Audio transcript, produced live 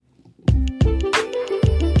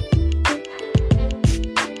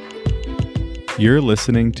You're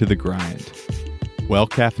listening to The Grind,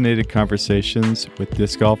 well-caffeinated conversations with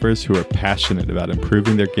disc golfers who are passionate about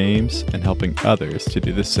improving their games and helping others to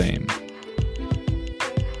do the same.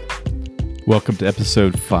 Welcome to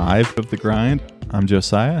episode 5 of The Grind. I'm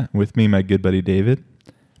Josiah. With me, my good buddy David.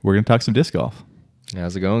 We're going to talk some disc golf.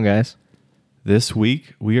 How's it going, guys? This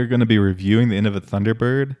week, we are going to be reviewing the Innova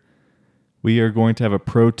Thunderbird. We are going to have a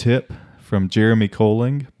pro tip from Jeremy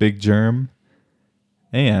Koling, Big Jerm,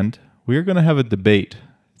 and we are going to have a debate.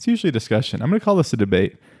 It's usually a discussion. I'm going to call this a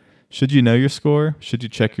debate. Should you know your score? Should you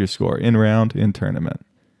check your score in round, in tournament?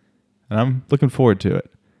 And I'm looking forward to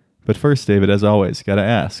it. But first, David, as always, got to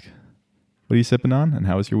ask, what are you sipping on and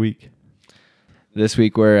how was your week? This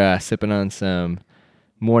week we're sipping on some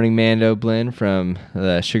Morning Mando blend from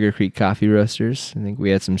the Sugar Creek Coffee Roasters. I think we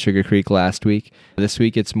had some Sugar Creek last week. This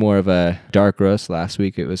week it's more of a dark roast. Last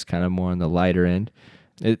week it was kind of more on the lighter end.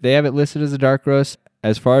 They have it listed as a dark roast.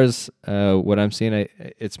 As far as what I'm seeing,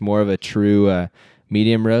 it's more of a true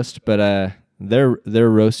medium roast, but their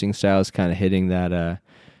roasting style is kind of hitting that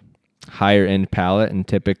higher end palate, and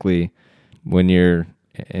typically when you're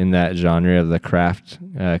in that genre of the craft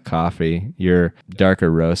coffee, your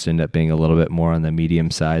darker roasts end up being a little bit more on the medium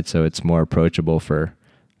side, so it's more approachable for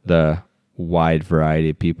the wide variety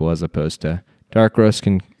of people, as opposed to dark roast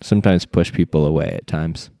can sometimes push people away at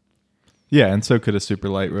times. Yeah, and so could a super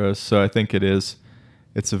light roast, so I think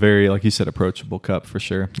it's a very, like you said, approachable cup for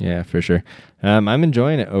sure. Yeah, for sure. I'm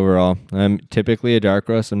enjoying it overall. I'm typically a dark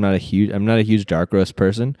roast. I'm not a huge dark roast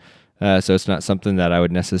person, so it's not something that I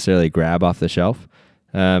would necessarily grab off the shelf.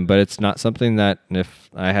 But it's not something that if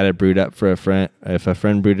I had it brewed up for a friend, if a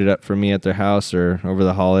friend brewed it up for me at their house or over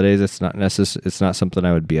the holidays, it's not something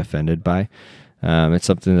I would be offended by. It's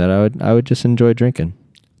something that I would just enjoy drinking.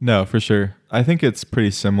 No, for sure. I think it's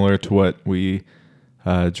pretty similar to what we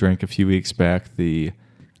drank a few weeks back, the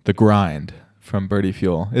Grind from Birdie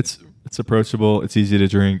Fuel. It's approachable. It's easy to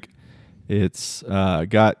drink. It's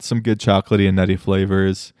got some good chocolatey and nutty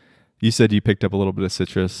flavors. You said you picked up a little bit of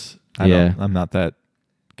citrus. I'm not that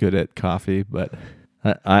good at coffee, but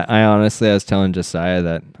I honestly, I was telling Josiah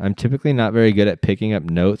that I'm typically not very good at picking up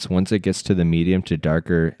notes once it gets to the medium to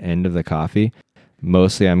darker end of the coffee.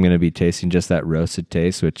 Mostly I'm going to be tasting just that roasted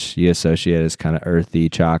taste, which you associate as kind of earthy,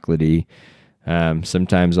 chocolatey.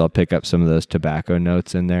 Sometimes I'll pick up some of those tobacco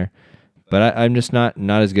notes in there, but I'm just not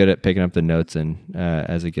as good at picking up the notes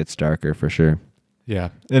as it gets darker, for sure. Yeah,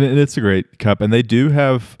 and it's a great cup, and they do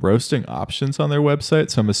have roasting options on their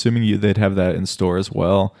website, so I'm assuming they'd have that in store as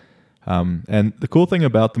well. And the cool thing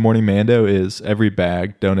about the Morning Mando is every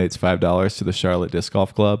bag donates $5 to the Charlotte Disc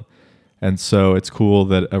Golf Club, and so it's cool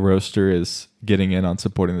that a roaster is getting in on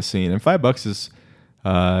supporting the scene. And $5 is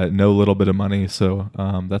no little bit of money, so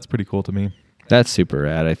that's pretty cool to me. That's super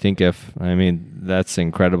rad. That's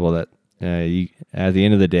incredible that at the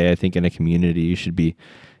end of the day, I think in a community, you should be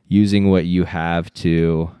using what you have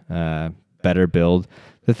to better build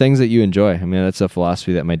the things that you enjoy. I mean, that's a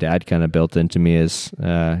philosophy that my dad kind of built into me, is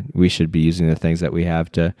we should be using the things that we have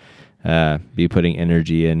to be putting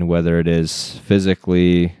energy in, whether it is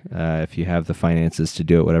physically, if you have the finances to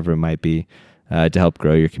do it, whatever it might be, to help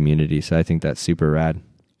grow your community. So I think that's super rad.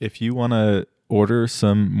 If you want to order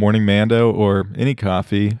some Morning Mando or any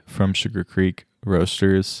coffee from Sugar Creek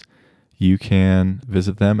Roasters, you can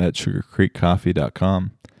visit them at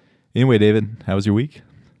sugarcreekcoffee.com. Anyway, David, how was your week?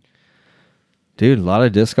 Dude, a lot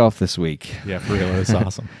of disc golf this week. Yeah, for real. It's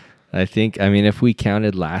awesome. If we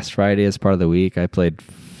counted last Friday as part of the week, I played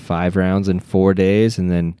 5 rounds in 4 days, and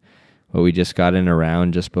then we just got in a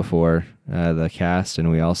round just before the cast, and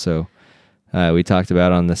we also we talked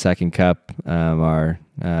about on the second cup,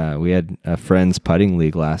 we had a friends putting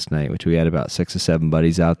league last night, which we had about 6 or 7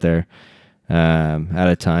 buddies out there at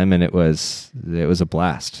a time, and it was a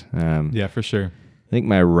blast. Yeah, for sure. I think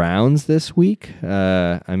my rounds this week,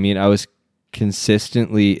 I was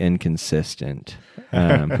consistently inconsistent.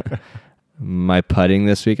 My putting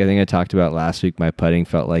this week, I think I talked about last week, my putting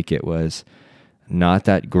felt like it was not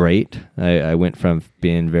that great. I went from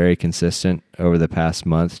being very consistent over the past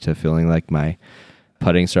month to feeling like my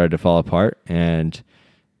putting started to fall apart. And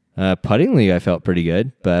putting league, I felt pretty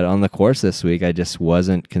good. But on the course this week, I just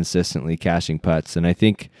wasn't consistently cashing putts. And I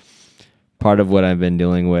think part of what I've been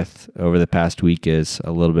dealing with over the past week is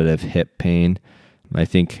a little bit of hip pain. I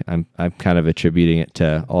think I'm kind of attributing it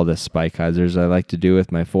to all the spike hyzers I like to do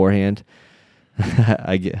with my forehand.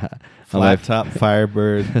 I get flat top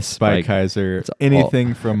Firebird, spike hyzer,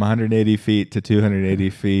 anything from 180 feet to 280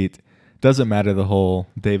 feet. Doesn't matter the hole.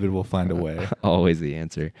 David will find a way. Always the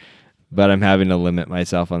answer. But I'm having to limit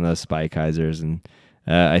myself on those spike hyzers, and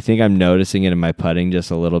I think I'm noticing it in my putting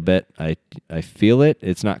just a little bit. I feel it.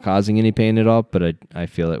 It's not causing any pain at all, but I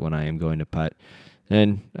feel it when I am going to putt.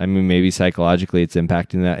 And I mean, maybe psychologically it's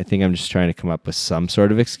impacting that. I think I'm just trying to come up with some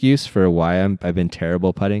sort of excuse for why I've been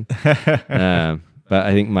terrible putting. But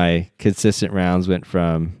I think my consistent rounds went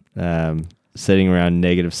from sitting around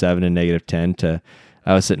 -7 and -10 to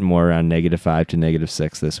I was sitting more around -5 to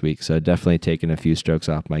 -6 this week. So definitely taking a few strokes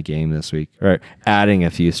off my game this week, or adding a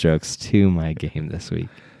few strokes to my game this week.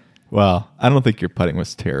 Well, I don't think your putting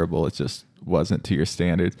was terrible. It just wasn't to your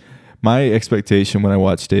standards. My expectation when I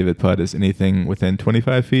watch David putt is anything within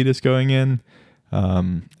 25 feet is going in.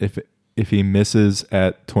 If he misses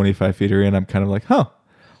at 25 feet or in, I'm kind of like,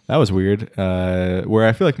 that was weird. Where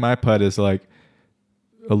I feel like my putt is like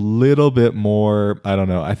a little bit more, I don't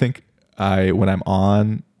know. I think when I'm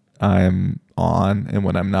on, and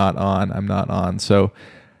when I'm not on, I'm not on. So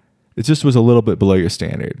it just was a little bit below your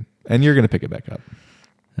standard, and you're going to pick it back up.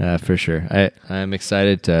 For sure. I'm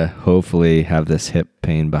excited to hopefully have this hip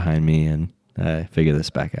pain behind me and figure this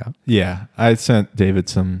back out. Yeah, I sent David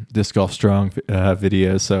some Disc Golf Strong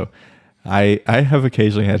videos, so I have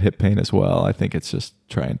occasionally had hip pain as well. I think it's just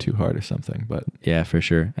trying too hard or something. But yeah, for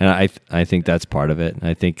sure. And I think that's part of it.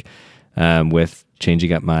 I think with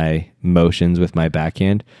changing up my motions with my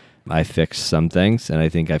backhand, I fixed some things, and I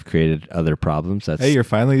think I've created other problems. Hey, you're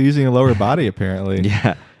finally using a lower body, apparently.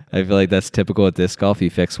 Yeah. I feel like that's typical with disc golf. You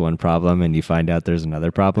fix one problem and you find out there's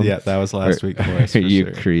another problem. Yeah, that was last week for us. You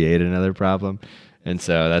create another problem. And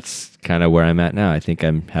so that's kind of where I'm at now. I think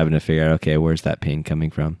I'm having to figure out, okay, where's that pain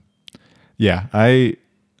coming from? Yeah, I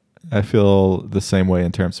feel the same way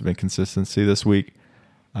in terms of inconsistency this week.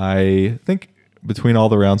 I think between all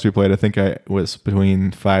the rounds we played, I think I was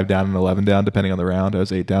between 5 down and 11 down, depending on the round. I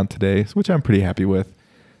was 8 down today, which I'm pretty happy with.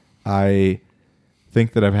 I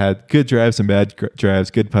think that I've had good drives and bad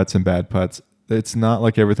drives, good putts and bad putts. It's not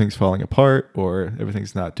like everything's falling apart or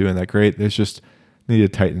everything's not doing that great. There's just need to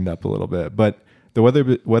tighten it up a little bit. But the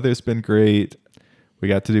weather's been great. We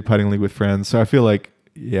got to do putting league with friends. So I feel like,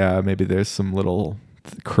 yeah, maybe there's some little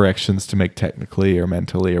corrections to make technically or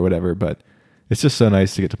mentally or whatever. But it's just so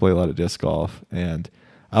nice to get to play a lot of disc golf. And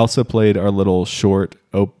I also played our little short,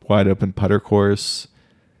 wide open putter course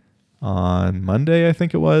on Monday, I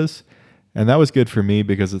think it was. And that was good for me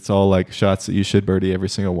because it's all like shots that you should birdie every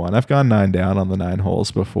single one. I've gone 9 down on the 9 holes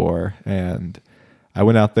before, and I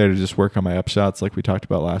went out there to just work on my upshots like we talked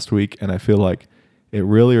about last week, and I feel like it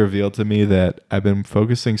really revealed to me that I've been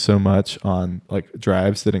focusing so much on like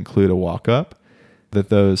drives that include a walk-up that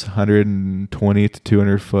those 120 to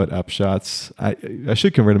 200 foot upshots, I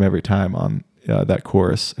should convert them every time on that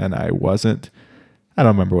course, and I wasn't. I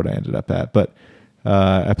don't remember what I ended up at, but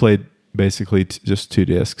I played basically just 2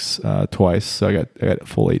 discs twice, so I got a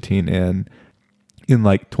full 18 in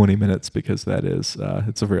like 20 minutes because that is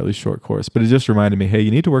it's a fairly short course. But it just reminded me, hey,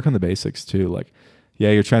 you need to work on the basics too. Like, yeah,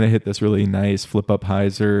 you're trying to hit this really nice flip up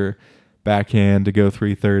hyzer backhand to go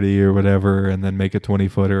 330 or whatever, and then make a 20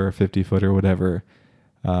 footer or 50 footer or whatever.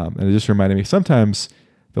 And it just reminded me sometimes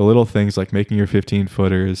the little things like making your 15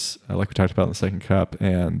 footers, like we talked about in the second cup,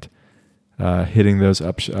 and hitting those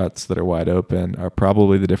upshots that are wide open are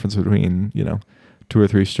probably the difference between 2 or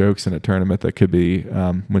 3 strokes in a tournament. That could be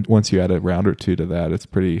once you add a round or two to that, it's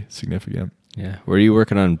pretty significant. Yeah. Were you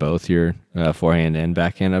working on both your forehand and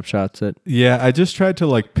backhand upshots? Yeah, I just tried to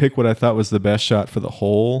like pick what I thought was the best shot for the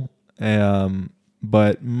hole,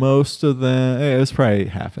 but most of them, it was probably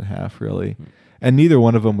half and half really. And neither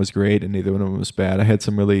one of them was great and neither one of them was bad. I had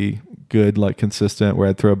some really good, like consistent where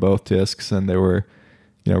I'd throw both discs and they were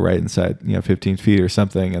right inside, 15 feet or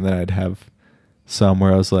something. And then I'd have some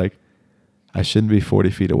where I was like, I shouldn't be 40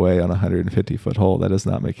 feet away on a 150 foot hole. That does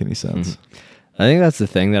not make any sense. Mm-hmm. I think that's the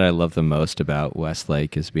thing that I love the most about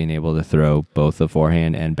Westlake is being able to throw both the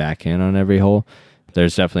forehand and backhand on every hole.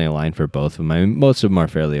 There's definitely a line for both of them. I mean, most of them are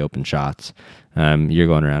fairly open shots. You're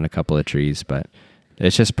going around a couple of trees, but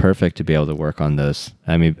it's just perfect to be able to work on those.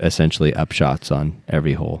 I mean, essentially up shots on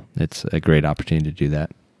every hole. It's a great opportunity to do that.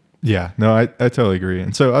 Yeah, no, I totally agree.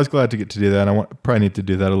 And so I was glad to get to do that. I probably need to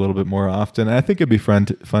do that a little bit more often. And I think it'd be fun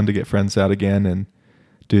to get friends out again and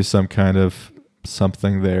do some kind of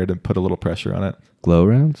something there to put a little pressure on it. Glow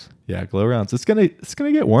rounds? Yeah, glow rounds. It's gonna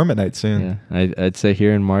get warm at night soon. Yeah, I'd say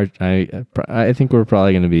here in March. I think we're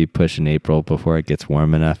probably going to be pushing April before it gets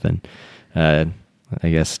warm enough and I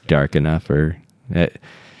guess dark enough or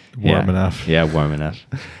warm enough. Yeah, warm enough.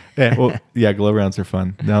 Yeah, well, yeah, glow rounds are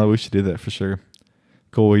fun. No, we should do that for sure.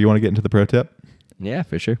 Cool. Well, you want to get into the pro tip? Yeah,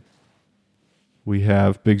 for sure. We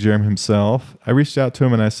have Big Jerm himself. I reached out to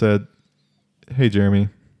him and I said, "Hey, Jeremy,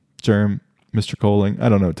 Jerm, Mr. Koling, I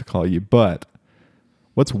don't know what to call you, but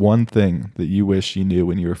what's one thing that you wish you knew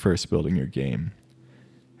when you were first building your game?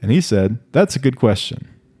 And he said, that's a good question.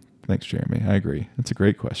 Thanks, Jeremy. I agree. That's a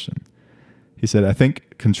great question. He said, I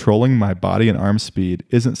think controlling my body and arm speed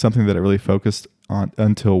isn't something that I really focused on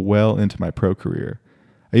until well into my pro career.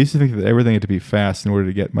 I used to think that everything had to be fast in order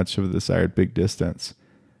to get much of the desired big distance.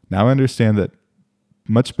 Now I understand that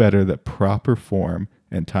much better that proper form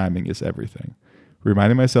and timing is everything.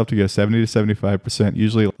 Reminding myself to go 70 to 75%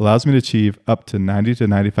 usually allows me to achieve up to 90 to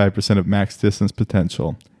 95% of max distance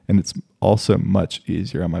potential, and it's also much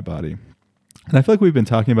easier on my body. And I feel like we've been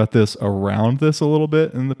talking about this around this a little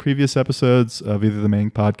bit in the previous episodes of either the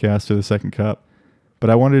main podcast or the second cup, but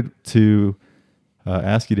I wanted to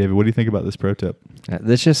ask you, David, what do you think about this pro tip?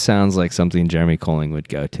 This just sounds like something Jeremy Koling would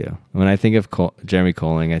go to. When I think of Jeremy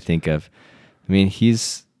Koling, I think of,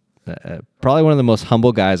 he's probably one of the most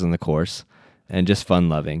humble guys on the course and just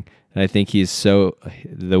fun-loving. And I think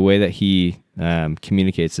the way that he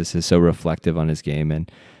communicates this is so reflective on his game. And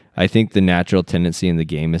I think the natural tendency in the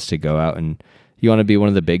game is to go out and you want to be one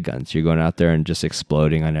of the big guns. You're going out there and just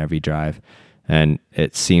exploding on every drive. And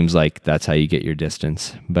it seems like that's how you get your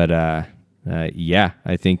distance. But yeah,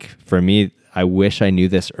 I think for me, I wish I knew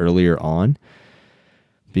this earlier on,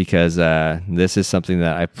 because this is something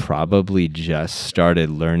that I probably just started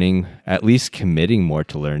learning, at least committing more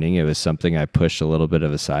to learning. It was something I pushed a little bit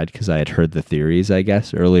of aside because I had heard the theories, I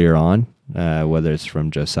guess, earlier on, whether it's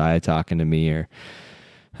from Josiah talking to me or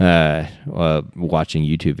watching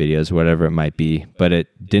YouTube videos, whatever it might be. But it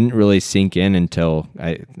didn't really sink in until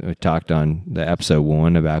I talked on the episode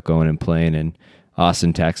 1 about going and playing in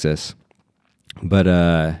Austin, Texas.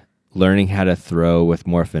 But learning how to throw with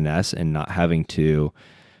more finesse and not having to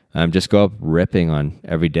just go up ripping on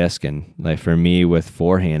every disc. And like for me with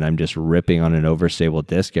forehand, I'm just ripping on an overstable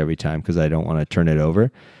disc every time because I don't want to turn it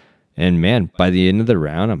over. And man, by the end of the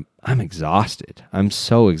round, I'm exhausted. I'm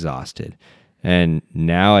so exhausted. And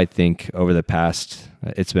now I think over the past,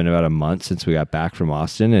 it's been about a month since we got back from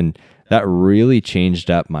Austin, and that really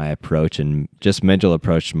changed up my approach and just mental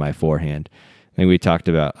approach to my forehand. I think we talked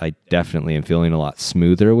about, I definitely am feeling a lot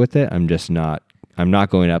smoother with it. I'm not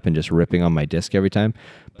going up and just ripping on my disc every time.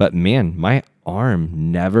 But man, my arm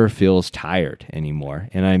never feels tired anymore.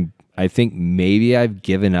 And I think maybe I've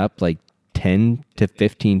given up like 10 to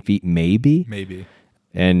 15 feet, maybe.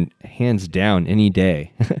 And hands down, any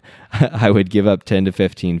day, I would give up 10 to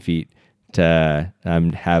 15 feet to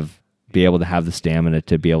be able to have the stamina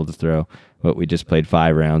to be able to throw what we just played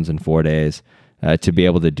 5 rounds in 4 days. To be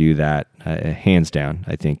able to do that, hands down,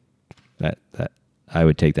 I think that I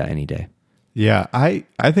would take that any day. Yeah, I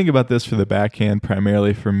think about this for the backhand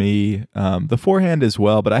primarily for me, the forehand as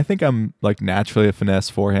well, but I think I'm like naturally a finesse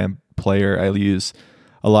forehand player. I use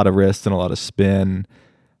a lot of wrist and a lot of spin,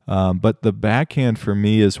 but the backhand for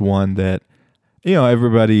me is one that,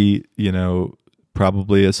 everybody,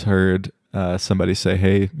 probably has heard somebody say,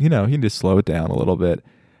 hey, you need to slow it down a little bit.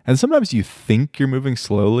 And sometimes you think you're moving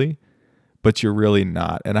slowly, but you're really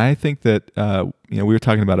not. And I think that, we were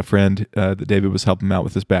talking about a friend that David was helping him out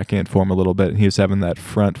with his backhand form a little bit, and he was having that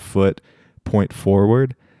front foot point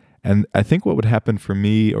forward. And I think what would happen for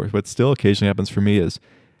me, or what still occasionally happens for me, is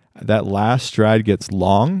that last stride gets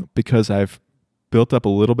long because I've built up a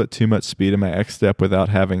little bit too much speed in my X step without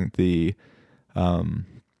having the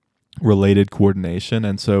related coordination.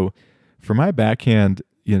 And so for my backhand,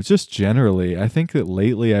 just generally, I think that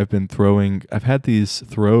lately I've had these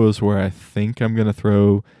throws where I think I'm going to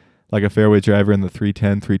throw like a fairway driver in the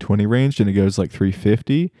 310, 320 range, and it goes like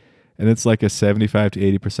 350, and it's like a 75 to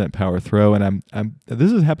 80% power throw. And this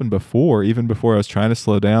has happened before, even before I was trying to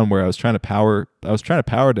slow down, where I was trying to power down.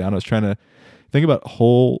 I was trying to think about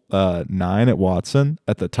hole 9 at Watson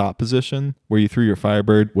at the top position where you threw your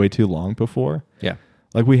Firebird way too long before. Yeah.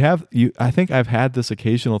 Like I think I've had this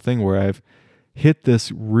occasional thing where I've hit this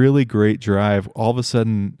really great drive. All of a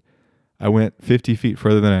sudden, I went 50 feet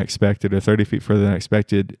further than I expected or 30 feet further than I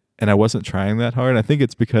expected, and I wasn't trying that hard. I think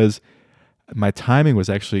it's because my timing was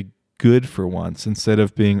actually good for once instead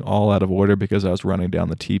of being all out of order because I was running down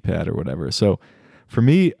the tee pad or whatever. So for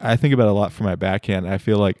me, I think about it a lot for my backhand. I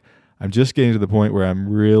feel like I'm just getting to the point where I'm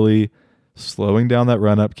really slowing down that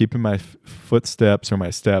run up, keeping my footsteps or my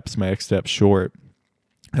X steps short,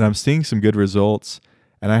 and I'm seeing some good results.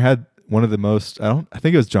 And I had one of the most, I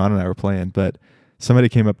think it was John and I were playing, but somebody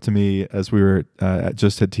came up to me as we were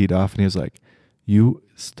just had teed off, and he was like, you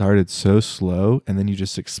started so slow and then you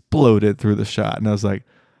just exploded through the shot. And I was like,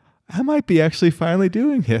 I might be actually finally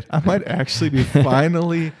doing it. I might actually be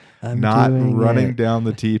finally not running down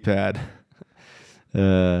the tee pad.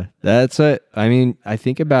 That's what I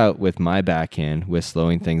think about with my backhand, with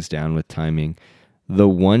slowing things down with timing. the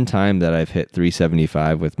one time that I've hit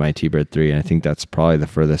 375 with my T-Bird 3, and I think that's probably the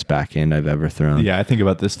furthest backhand I've ever thrown. Yeah, I think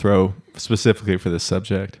about this throw specifically for this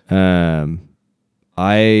subject.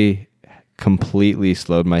 I completely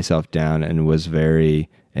slowed myself down and was very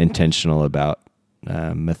intentional about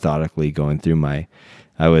methodically going through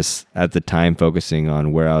I was at the time focusing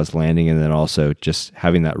on where I was landing, and then also just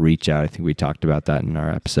having that reach out. I think we talked about that in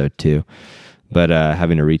our episode too, but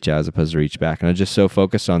having to reach out as opposed to reach back. And I was just so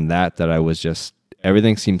focused on that I was just,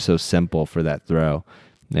 everything seemed so simple for that throw.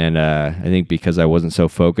 And I think because I wasn't so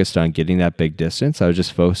focused on getting that big distance, I was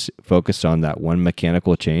just focused on that one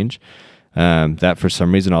mechanical change that for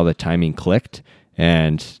some reason all the timing clicked,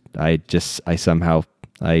 and I somehow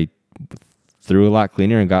threw a lot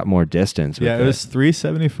cleaner and got more distance. Yeah, it was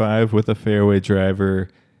 375 with a fairway driver,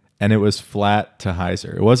 and it was flat to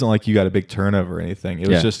hyzer. It wasn't like you got a big turnover or anything. It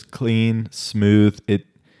was just clean, smooth.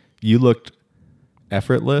 You looked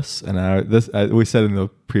effortless, and we said in the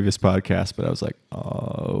previous podcast, but I was like,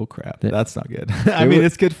 oh crap, that's not good. I mean,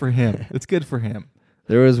 it's good for him. It's good for him.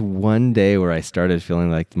 There was one day where I started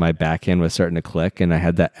feeling like my backhand was starting to click, and I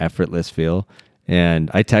had that effortless feel. And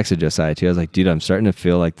I texted Josiah too. I was like, dude, I'm starting to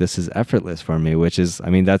feel like this is effortless for me, which is, I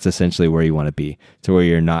mean, that's essentially where you want to be, to where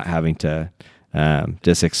you're not having to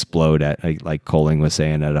just explode at, like Koling was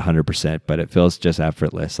saying, at 100%, but it feels just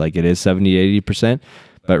effortless. Like it is 70, 80%,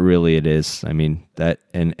 but really it is, I mean, that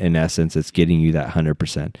in essence, it's getting you that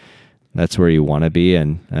 100%. That's where you want to be.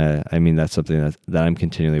 And I mean, that's something that I'm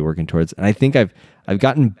continually working towards. And I think I've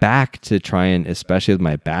gotten back to trying, especially with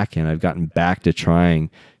my backhand, I've gotten back to trying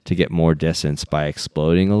to get more distance by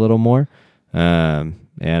exploding a little more. And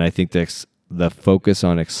I think the focus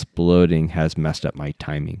on exploding has messed up my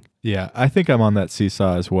timing. Yeah, I think I'm on that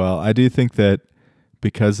seesaw as well. I do think that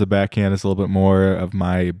because the backhand is a little bit more of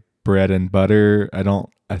my bread and butter,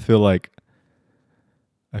 I feel like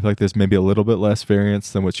there's maybe a little bit less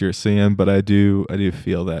variance than what you're seeing, but I do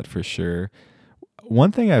feel that for sure.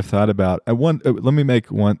 One thing I've thought about, let me make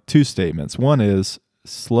two statements. One is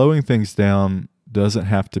slowing things down doesn't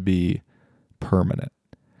have to be permanent.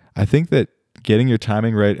 I think that getting your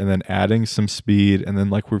timing right and then adding some speed, and then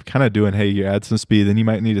like we're kind of doing, hey, you add some speed, then you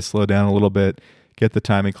might need to slow down a little bit, get the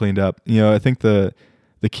timing cleaned up. You know, I think the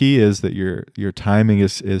key is that your timing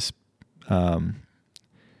is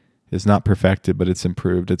not perfected, but it's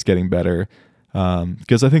improved. It's getting better.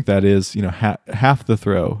 Because I think that is, half the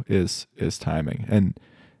throw is timing. And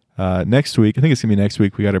next week, I think it's going to be next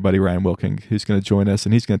week, we got our buddy Ryan Wilking, who's going to join us,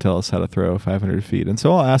 and he's going to tell us how to throw 500 feet. And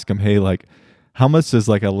so I'll ask him, hey, like, how much does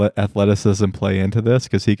like athleticism play into this?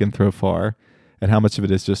 Because he can throw far. And how much of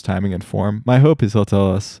it is just timing and form? My hope is he'll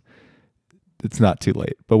tell us it's not too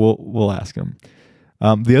late, but we'll ask him.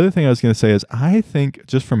 The other thing I was going to say is I think,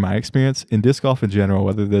 just from my experience in disc golf in general,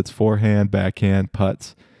 whether that's forehand, backhand,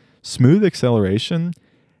 putts, smooth acceleration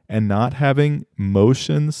and not having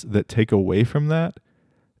motions that take away from that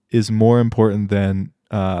is more important than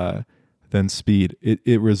speed.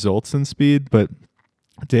 It results in speed, but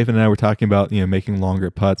David and I were talking about making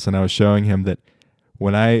longer putts, and I was showing him that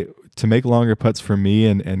to make longer putts for me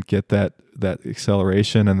and get that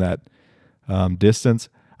acceleration and that distance,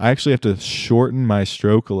 I actually have to shorten my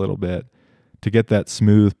stroke a little bit to get that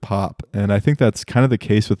smooth pop, and I think that's kind of the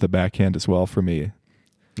case with the backhand as well for me.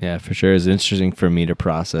 Yeah, for sure. It's interesting for me to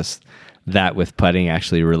process that with putting,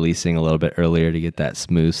 actually releasing a little bit earlier to get that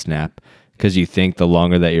smooth snap, because you think the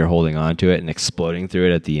longer that you're holding on to it and exploding through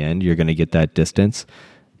it at the end, you're going to get that distance,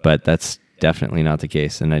 but that's definitely not the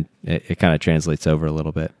case, and it kind of translates over a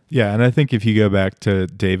little bit. Yeah, and I think if you go back to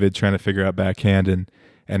David trying to figure out backhand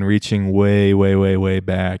and reaching way, way, way, way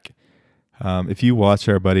back, if you watch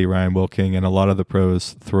our buddy Ryan Wilking and a lot of the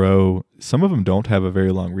pros throw, some of them don't have a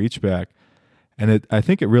very long reach back, and I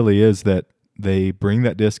think it really is that they bring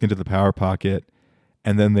that disc into the power pocket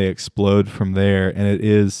and then they explode from there. And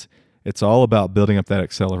it's all about building up that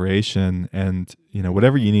acceleration and,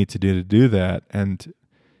 whatever you need to do that. And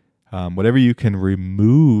whatever you can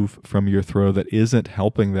remove from your throw that isn't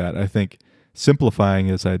helping that, I think simplifying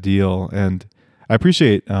is ideal. And I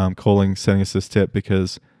appreciate Koling sending us this tip,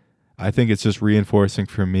 because I think it's just reinforcing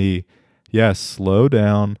for me, yes, slow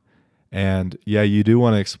down. And yeah, you do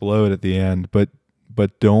want to explode at the end, but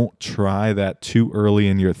don't try that too early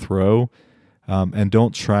in your throw, and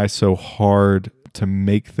don't try so hard to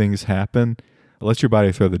make things happen. Let your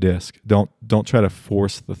body throw the disc. Don't try to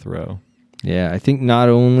force the throw. Yeah, I think not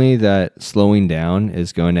only that slowing down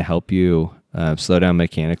is going to help you slow down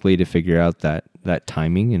mechanically to figure out that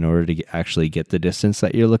timing in order to actually get the distance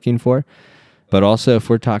that you're looking for, but also if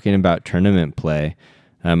we're talking about tournament play,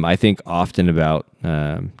 I think often about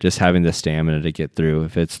just having the stamina to get through,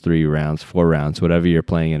 if it's 3 rounds, 4 rounds, whatever you're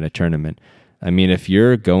playing in a tournament. I mean, if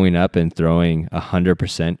you're going up and throwing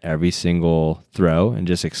 100% every single throw and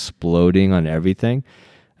just exploding on everything,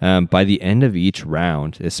 by the end of each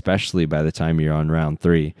round, especially by the time you're on round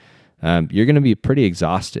 3, you're going to be pretty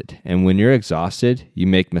exhausted. And when you're exhausted, you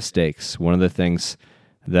make mistakes. One of the things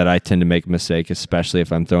that I tend to make a mistake, especially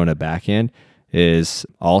if I'm throwing a backhand, is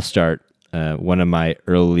I'll start. One of my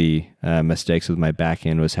early mistakes with my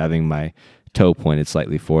backhand was having my toe pointed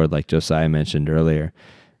slightly forward, like Josiah mentioned earlier.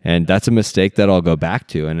 And that's a mistake that I'll go back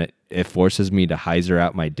to. And it forces me to hyzer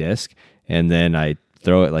out my disc. And then I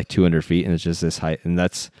throw it like 200 feet and it's just this height. And I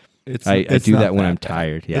do that when I'm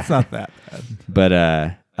tired. Yeah. It's not that bad.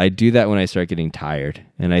 But I do that when I start getting tired.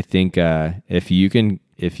 And I think if you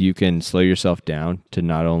can slow yourself down to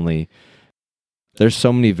not only, there's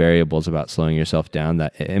so many variables about slowing yourself down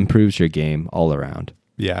that it improves your game all around.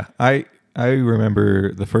 Yeah. I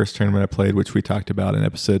remember the first tournament I played, which we talked about in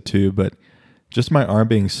episode 2, but just my arm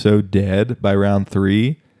being so dead by round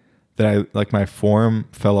 3 that my form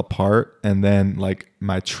fell apart, and then like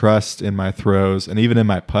my trust in my throws and even in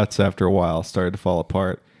my putts after a while started to fall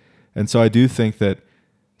apart. And so I do think that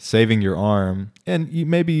saving your arm, and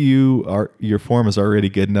your form is already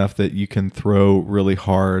good enough that you can throw really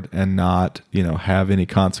hard and not, have any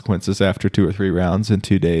consequences after 2 or 3 rounds in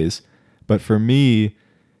 2 days. But for me,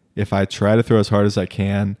 if I try to throw as hard as I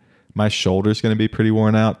can, my shoulder's going to be pretty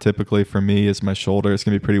worn out. Typically for me, is my shoulder is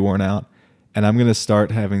going to be pretty worn out. And I'm going to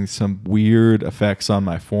start having some weird effects on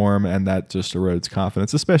my form, and that just erodes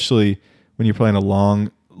confidence, especially when you're playing a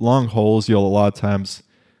long holes. A lot of times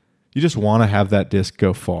you just want to have that disc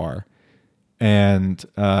go far. And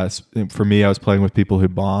for me, I was playing with people who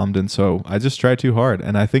bombed, and so I just tried too hard.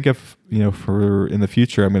 And I think if, for in the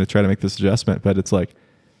future, I'm going to try to make this adjustment, but it's like,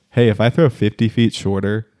 hey, if I throw 50 feet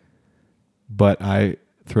shorter, but I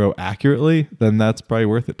throw accurately, then that's probably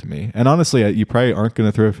worth it to me. And honestly, you probably aren't going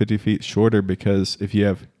to throw 50 feet shorter, because if you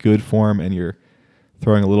have good form and you're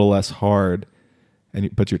throwing a little less hard,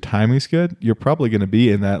 but your timing's good, you're probably going to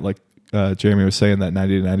be in that, like Jeremy was saying, that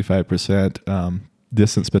 90 to 95%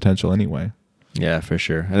 distance potential anyway. Yeah, for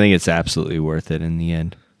sure. I think it's absolutely worth it in the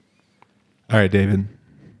end. All right, David.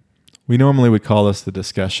 We normally would call this the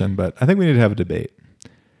discussion, but I think we need to have a debate.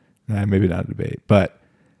 Maybe not a debate, but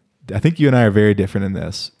I think you and I are very different in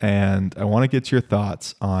this, and I want to get your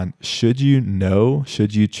thoughts on should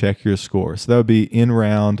you check your score? So that would be in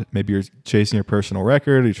round, maybe you're chasing your personal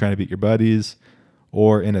record, or you're trying to beat your buddies,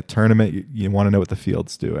 or in a tournament, you want to know what the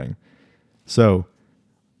field's doing. So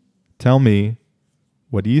tell me,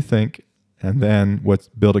 what do you think? And then let's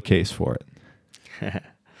build a case for it.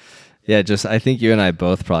 Yeah, I think you and I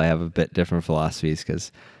both probably have a bit different philosophies,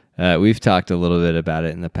 because we've talked a little bit about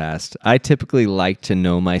it in the past. I typically like to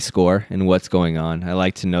know my score and what's going on. I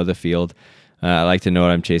like to know the field. I like to know what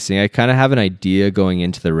I'm chasing. I kind of have an idea going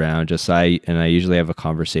into the round, and I usually have a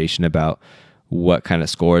conversation about what kind of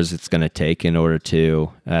scores it's going to take in order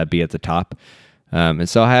to be at the top. And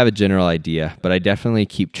so I have a general idea, but I definitely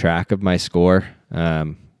keep track of my score.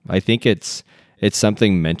 I think it's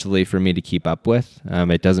something mentally for me to keep up with.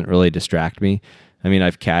 It doesn't really distract me. I mean,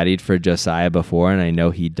 I've caddied for Josiah before, and I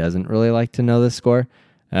know he doesn't really like to know the score.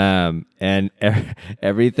 And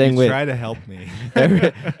everything try to help me.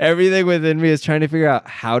 Everything within me is trying to figure out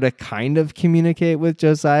how to kind of communicate with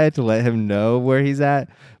Josiah to let him know where he's at,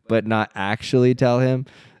 but not actually tell him.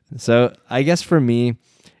 So I guess for me,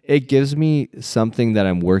 it gives me something that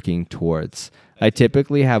I'm working towards. I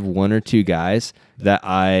typically have 1 or 2 guys that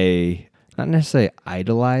I not necessarily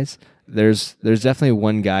idolize. There's definitely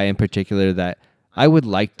one guy in particular that I would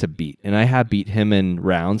like to beat, and I have beat him in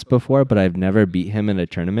rounds before, but I've never beat him in a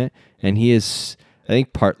tournament. And he is, I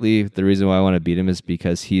think partly the reason why I want to beat him is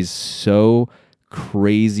because he's so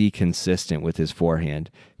crazy consistent with his forehand.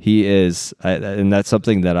 He is, and that's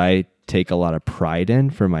something that I take a lot of pride in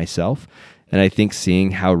for myself. And I think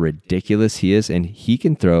seeing how ridiculous he is, and he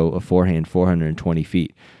can throw a forehand 420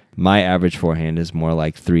 feet. My average forehand is more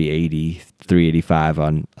like 380, 385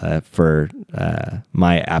 on for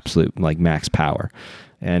my absolute like max power.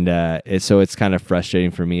 And so it's kind of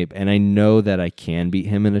frustrating for me. And I know that I can beat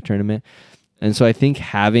him in a tournament. And so I think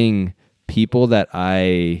having people that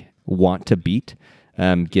I want to beat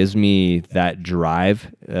gives me that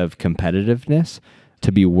drive of competitiveness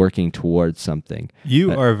to be working towards something.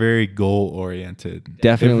 You are very goal oriented.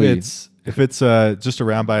 Definitely. If it's just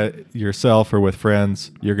around by yourself or with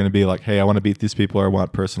friends, you're going to be like, hey, I want to beat these people, or I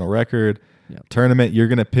want personal record. Yep. Tournament, you're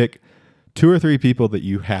going to pick 2 or 3 people that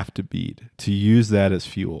you have to beat to use that as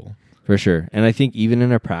fuel. For sure. And I think even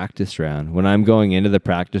in a practice round, when I'm going into the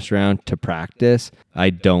practice round to practice, I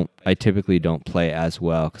typically don't play as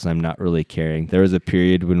well because I'm not really caring. There was a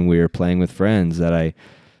period when we were playing with friends that I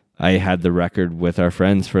I had the record with our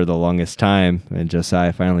friends for the longest time, and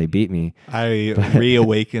Josiah finally beat me. I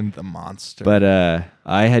reawakened the monster. But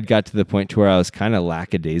I had got to the point to where I was kind of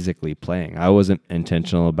lackadaisically playing. I wasn't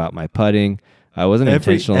intentional about my putting. I wasn't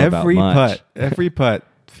intentional about much. Every putt,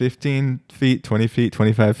 15 feet, 20 feet,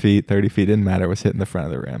 25 feet, 30 feet, didn't matter, was hitting the front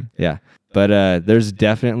of the rim. Yeah. But there's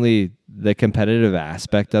definitely the competitive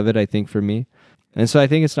aspect of it, I think, for me. And so I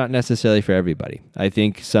think it's not necessarily for everybody. I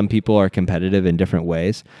think some people are competitive in different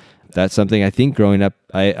ways. That's something I think growing up,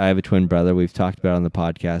 I have a twin brother we've talked about on the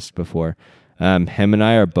podcast before. Him and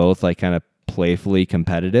I are both like kind of playfully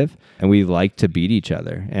competitive, and we like to beat each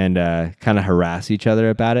other and kind of harass each other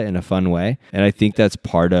about it in a fun way. And I think that's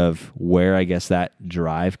part of where I guess that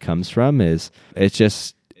drive comes from. Is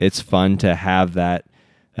it's fun to have that.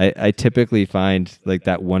 I typically find like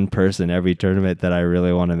that one person every tournament that I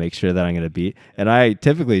really want to make sure that I'm going to beat. And I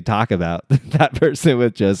typically talk about that person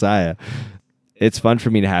with Josiah. It's fun for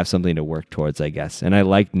me to have something to work towards, I guess. And I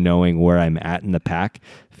like knowing where I'm at in the pack,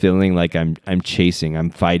 feeling like I'm chasing, I'm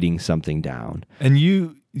fighting something down. And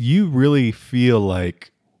you really feel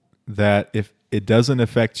like that if it doesn't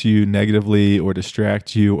affect you negatively or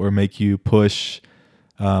distract you or make you push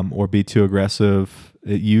or be too aggressive,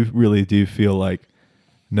 you really do feel like,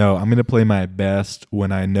 no, I'm going to play my best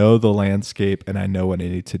when I know the landscape and I know what I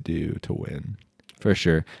need to do to win. For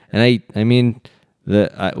sure. And I mean,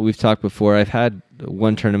 we've talked before. I've had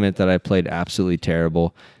one tournament that I played absolutely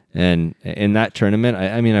terrible. And in that tournament,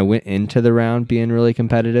 I mean, I went into the round being really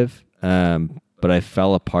competitive, but I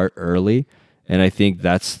fell apart early. And I think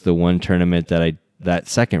that's the one tournament that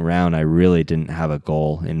second round, I really didn't have a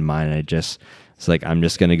goal in mind. It's like, I'm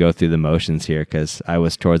just going to go through the motions here because I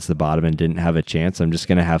was towards the bottom and didn't have a chance. I'm just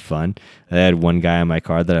going to have fun. I had one guy on my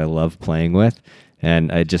card that I love playing with,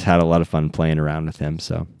 and I just had a lot of fun playing around with him.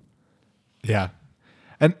 So, yeah.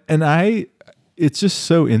 And it's just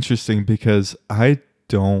so interesting because I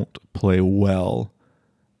don't play well,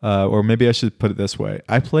 or maybe I should put it this way.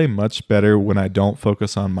 I play much better when I don't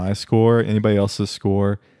focus on my score, anybody else's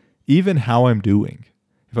score, even how I'm doing,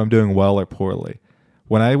 if I'm doing well or poorly.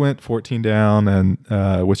 When I went 14 down,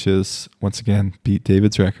 and which is once again beat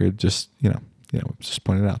David's record, just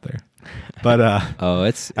point it out there. But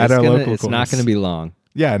it's not going to be long.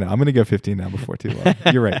 Yeah, no, I'm going to go 15 down before too long.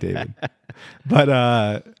 You're right, David. But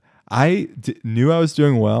I knew I was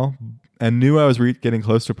doing well and knew I was getting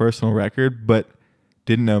close to a personal record, but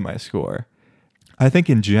didn't know my score. I think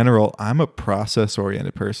in general, I'm a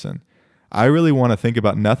process-oriented person. I really want to think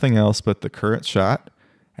about nothing else but the current shot,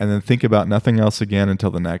 and then think about nothing else again until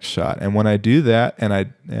the next shot. And when I do that, and I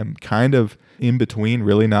am kind of in between,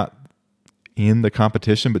 really not in the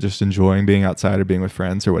competition, but just enjoying being outside or being with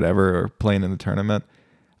friends or whatever, or playing in the tournament,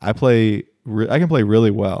 I can play really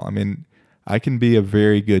well. I mean, I can be a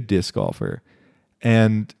very good disc golfer.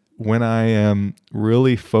 And when I am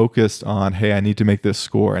really focused on, hey, I need to make this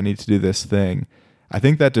score, I need to do this thing, I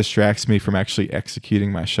think that distracts me from actually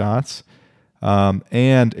executing my shots.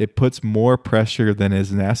 And it puts more pressure than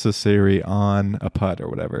is necessary on a putt or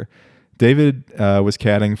whatever. David was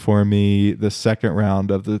caddying for me the second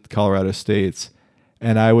round of the Colorado States,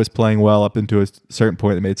 and I was playing well up into a certain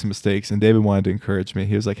point that made some mistakes, and David wanted to encourage me.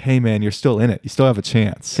 He was like, hey, man, you're still in it. You still have a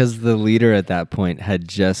chance. Because the leader at that point had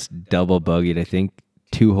just double bogeyed, I think,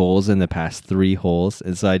 2 holes in the past 3 holes.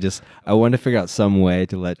 And so I wanted to figure out some way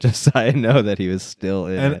to let Josiah know that he was still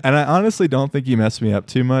in it. And I honestly don't think he messed me up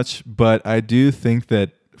too much, but I do think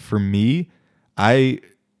that for me, I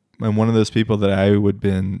am one of those people that I would have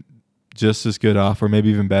been just as good off or maybe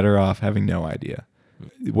even better off having no idea.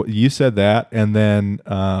 You said that, and then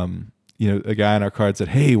a guy on our card said,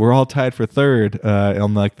 hey, we're all tied for third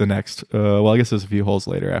on like the next, I guess it was a few holes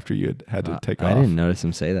later after you had to take off. I didn't notice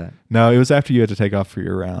him say that. No, it was after you had to take off for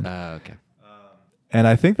your round. Okay. And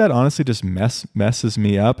I think that honestly just messes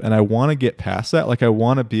me up, and I want to get past that. Like, I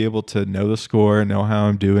want to be able to know the score, know how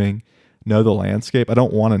I'm doing, know the landscape. I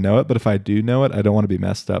don't want to know it, but if I do know it, I don't want to be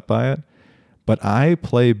messed up by it. But I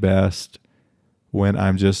play best when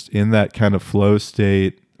I'm just in that kind of flow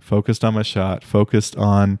state, focused on my shot, focused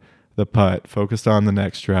on the putt, focused on the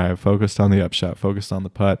next drive, focused on the upshot, focused on the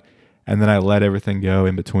putt, and then I let everything go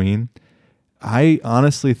in between. I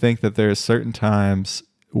honestly think that there's certain times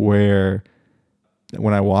where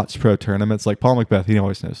when I watch pro tournaments, like Paul McBeth, he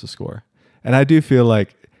always knows the score. And I do feel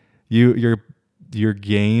like your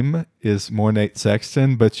game is more Nate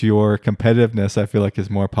Sexton, but your competitiveness, I feel like, is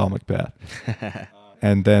more Paul McBeth.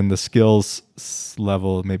 And then the skills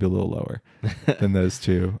level maybe a little lower than those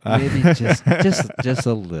two. Maybe just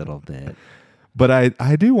a little bit. But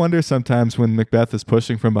I do wonder sometimes when Macbeth is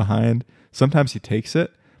pushing from behind, sometimes he takes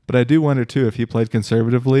it. But I do wonder too, if he played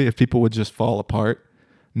conservatively, if people would just fall apart.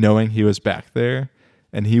 knowing he was back there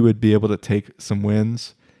and he would be able to take some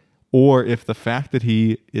wins, or if the fact that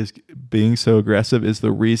he is being so aggressive is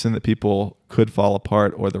the reason that people could fall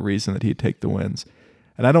apart or the reason that he'd take the wins.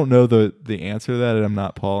 And I don't know the answer to that, and I'm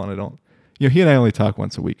not Paul, and I don't, he and I only talk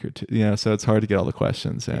once a week or two, so it's hard to get all the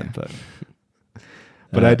questions in,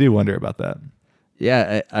 but I do wonder about that.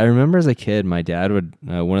 Yeah, I remember as a kid, my dad would,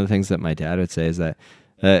 one of the things that my dad would say is that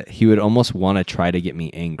he would almost want to try to get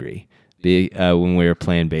me angry when we were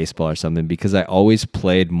playing baseball or something, because I always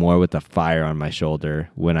played more with the fire on my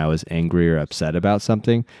shoulder when I was angry or upset about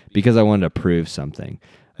something, because I wanted to prove something.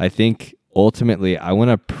 I think ultimately I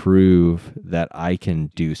want to prove that I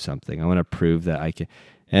can do something. I want to prove that I can.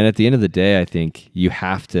 And at the end of the day, I think you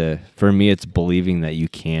have to, for me, it's believing that you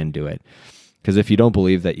can do it. Because if you don't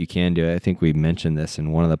believe that you can do it, I think we mentioned this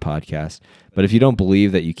in one of the podcasts, but if you don't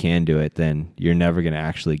believe that you can do it, then you're never going to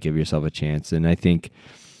actually give yourself a chance. And I think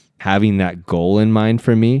having that goal in mind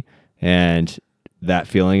for me, and that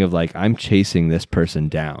feeling of like, I'm chasing this person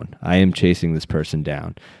down. I am chasing this person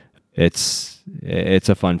down. It's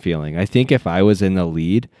a fun feeling. I think if I was in the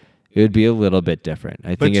lead, it would be a little bit different.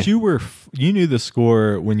 But you knew the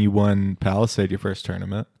score when you won Palisade, your first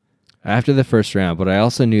tournament. After the first round, but I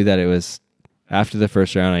also knew that it was after the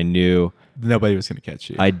first round. I knew nobody was going to catch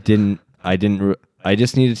you. I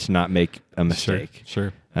just needed to not make a mistake.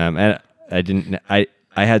 Sure. And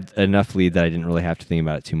I had enough lead that I didn't really have to think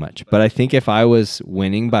about it too much. But I think if I was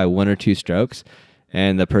winning by 1 or 2 strokes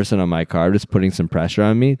and the person on my card was putting some pressure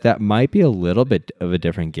on me, that might be a little bit of a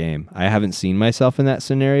different game. I haven't seen myself in that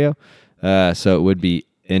scenario, so it would be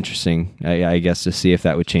interesting, I guess, to see if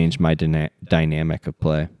that would change my dynamic of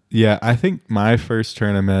play. Yeah, I think my first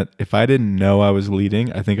tournament, if I didn't know I was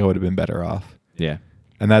leading, I think I would have been better off. Yeah.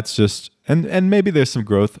 And that's just, and maybe there's some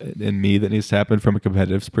growth in me that needs to happen from a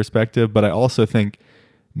competitive perspective, but I also think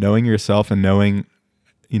knowing yourself and knowing,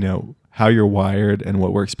 how you're wired and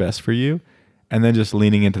what works best for you, and then just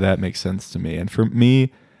leaning into that makes sense to me. And for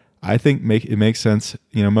me, I think it makes sense.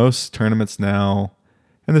 Most tournaments now,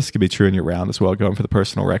 and this could be true in your round as well, going for the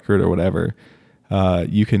personal record or whatever,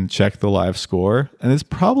 you can check the live score, and it's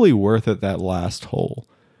probably worth it that last hole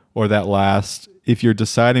or if you're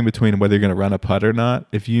deciding between whether you're going to run a putt or not,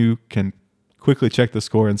 if you can quickly check the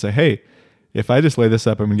score and say, hey, if I just lay this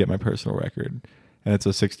up, I'm going to get my personal record. And it's a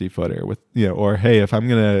 60-footer with, or hey, if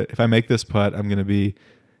I make this putt, I'm going to be,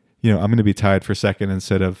 I'm going to be tied for second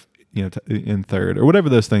instead of, in third, or whatever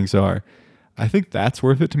those things are. I think that's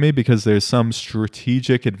worth it to me because there's some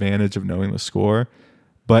strategic advantage of knowing the score.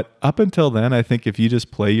 But up until then, I think if you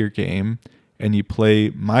just play your game and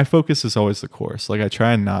my focus is always the course. Like I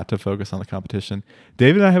try not to focus on the competition.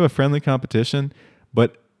 David and I have a friendly competition,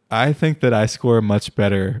 but I think that I score much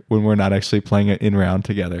better when we're not actually playing it in round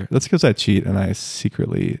together. That's because I cheat and I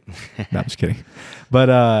secretly. No, I'm just kidding.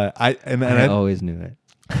 But I always knew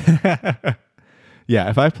it. Yeah,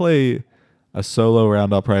 if I play a solo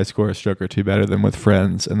round, I'll probably score a stroke or two better than with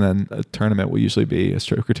friends, and then a tournament will usually be a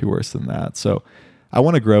stroke or two worse than that. So I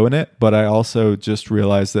want to grow in it, but I also just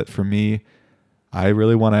realized that for me, I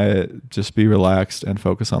really want to just be relaxed and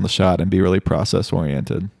focus on the shot and be really process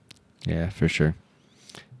oriented. Yeah, for sure.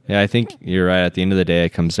 Yeah, I think you're right. At the end of the day, it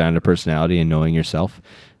comes down to personality and knowing yourself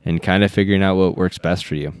and kind of figuring out what works best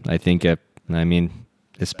for you. I think,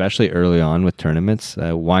 especially early on with tournaments,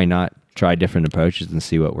 why not try different approaches and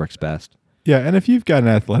see what works best? Yeah, and if you've got an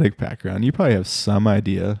athletic background, you probably have some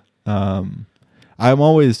idea. I'm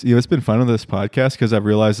always, it's been fun on this podcast because I've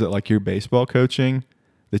realized that like your baseball coaching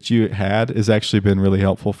that you had has actually been really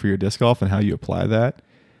helpful for your disc golf and how you apply that.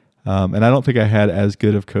 And I don't think I had as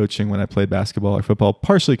good of coaching when I played basketball or football,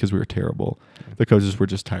 partially because we were terrible. The coaches were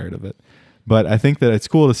just tired of it. But I think that it's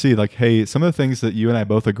cool to see like, hey, some of the things that you and I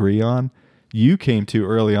both agree on, you came to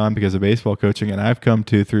early on because of baseball coaching, and I've come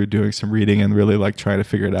to through doing some reading and really like trying to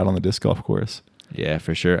figure it out on the disc golf course. Yeah,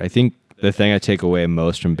 for sure. I think the thing I take away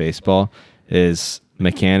most from baseball is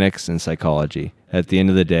mechanics and psychology. At the end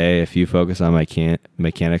of the day, if you focus on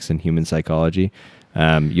mechanics and human psychology,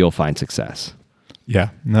 you'll find success. Yeah,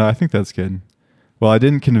 no, I think that's good. Well, I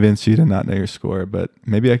didn't convince you to not know your score, but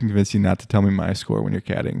maybe I can convince you not to tell me my score when you're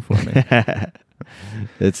caddying for me.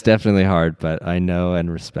 It's definitely hard, but I know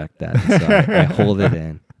and respect that. So I hold it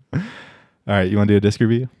in. All right, you want to do a disc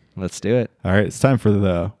review? Let's do it. All right, it's time for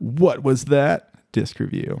the What Was That disc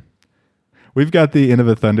review. We've got the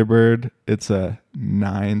Innova Thunderbird. It's a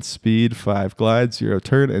 9-speed, 5 glide, 0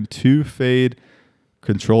 turn, and 2 fade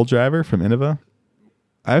control driver from Innova.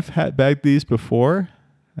 I've bagged these before.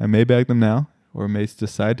 I may bag them now, or may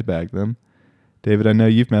decide to bag them. David, I know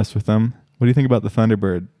you've messed with them. What do you think about the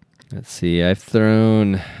Thunderbird? Let's see. I've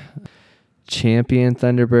thrown Champion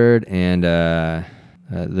Thunderbird and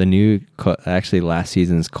actually last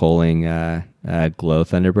season's Koling Glow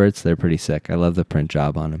Thunderbirds. They're pretty sick. I love the print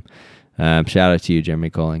job on them. Shout out to you, Jeremy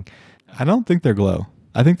Koling. I don't think they're glow.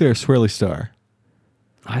 I think they're a swirly star.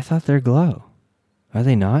 I thought they're glow. Are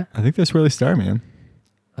they not? I think they're swirly star, man.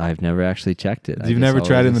 I've never actually checked it. You've never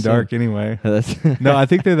tried in the dark anyway. No, I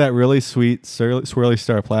think they're that really sweet swirly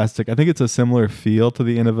star plastic. I think it's a similar feel to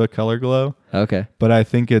the Innova Color Glow. Okay. But I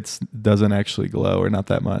think it doesn't actually glow, or not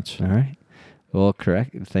that much. All right. Well,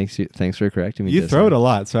 correct. Thanks for correcting me. You throw it a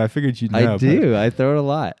lot, so I figured you'd know. I do. I throw it a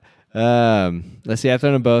lot. Let's see. I've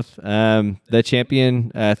thrown them both. The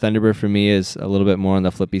champion Thunderbird for me is a little bit more on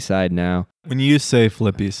the flippy side now. When you say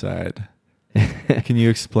flippy side, can you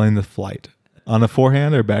explain the flight? On the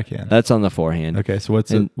forehand or backhand? That's on the forehand. Okay, so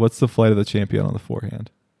what's the flight of the champion on the forehand?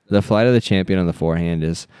 The flight of the champion on the forehand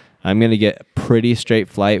is I'm going to get pretty straight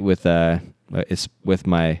flight with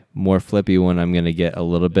my more flippy one. I'm going to get a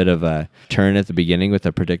little bit of a turn at the beginning with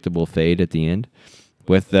a predictable fade at the end.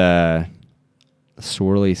 With the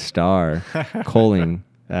swirly star Koling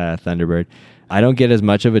Thunderbird, I don't get as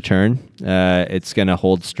much of a turn. It's going to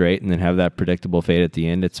hold straight and then have that predictable fade at the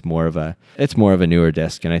end. It's more of a newer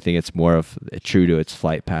disc, and I think it's more of true to its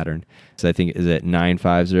flight pattern. So I think, is it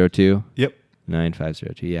 9502? Yep.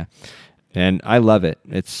 9502, yeah. And I love it.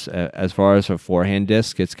 It's as far as a forehand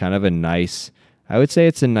disc, it's kind of a nice, I would say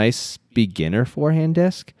it's a nice beginner forehand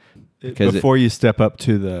disc. Before you step up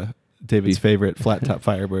to David's favorite flat top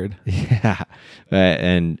Firebird. Yeah,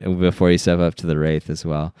 and before you step up to the Wraith as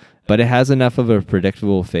well. But it has enough of a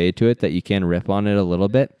predictable fade to it that you can rip on it a little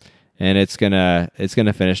bit, and it's gonna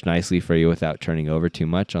finish nicely for you without turning over too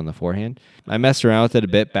much on the forehand. I messed around with it a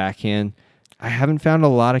bit backhand. I haven't found a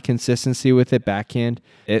lot of consistency with it backhand.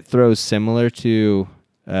 It throws similar to,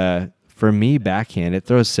 for me, backhand, it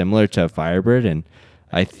throws similar to a Firebird, and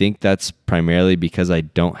I think that's primarily because I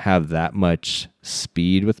don't have that much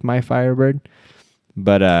speed with my Firebird.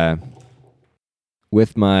 But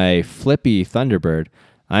with my flippy Thunderbird,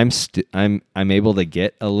 I'm able to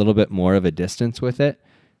get a little bit more of a distance with it,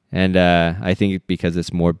 and I think because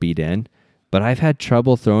it's more beat in. But I've had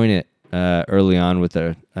trouble throwing it early on with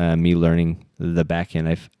me learning the backhand.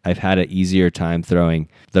 I've had an easier time throwing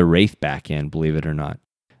the Wraith backhand, believe it or not.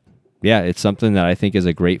 Yeah, it's something that I think is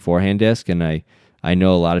a great forehand disc, and I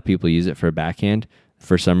know a lot of people use it for backhand.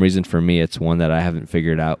 For some reason, for me, it's one that I haven't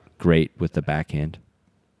figured out great with the backhand.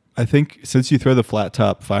 I think since you throw the flat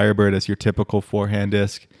top Firebird as your typical forehand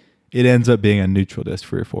disc, it ends up being a neutral disc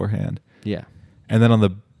for your forehand. Yeah. And then on the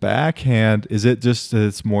backhand, is it just that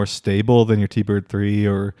it's more stable than your T-Bird 3,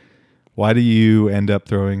 or why do you end up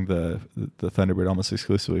throwing the Thunderbird almost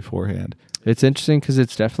exclusively forehand? It's interesting because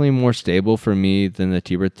it's definitely more stable for me than the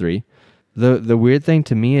T-Bird 3. The weird thing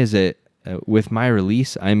to me is that with my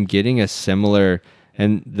release, I'm getting a similar,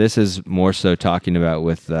 and this is more so talking about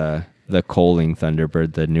with the Koling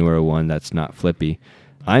Thunderbird, the newer one that's not flippy.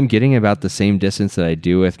 I'm getting about the same distance that I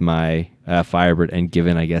do with my Firebird, and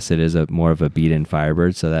given I guess it is more of a beat-in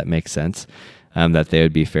Firebird, so that makes sense that they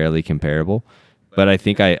would be fairly comparable. But I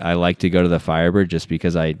think I like to go to the Firebird just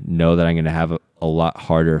because I know that I'm going to have a lot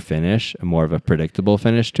harder finish, more of a predictable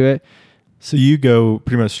finish to it. So you go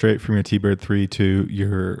pretty much straight from your T-Bird 3 to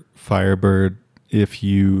your Firebird if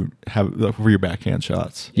you have for your backhand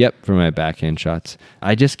shots. Yep, for my backhand shots.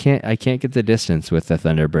 I can't get the distance with the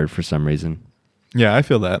Thunderbird for some reason. Yeah, I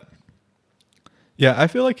feel that. Yeah, I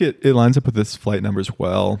feel like it lines up with its flight numbers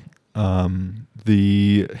well.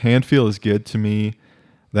 The hand feel is good to me.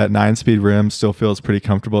 That 9-speed rim still feels pretty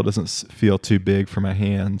comfortable. It doesn't feel too big for my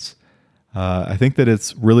hands. I think that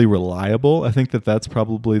it's really reliable. I think that that's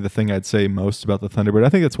probably the thing I'd say most about the Thunderbird. I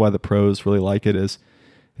think that's why the pros really like it, is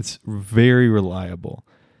it's very reliable.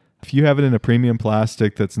 If you have it in a premium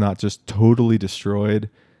plastic that's not just totally destroyed,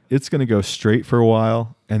 it's going to go straight for a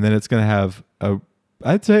while, and then it's going to have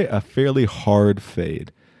I'd say a fairly hard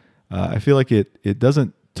fade. I feel like it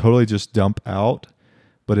doesn't totally just dump out,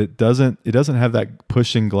 but it doesn't have that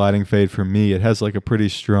pushing gliding fade for me. It has like a pretty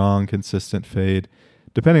strong, consistent fade.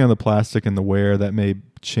 Depending on the plastic and the wear, that may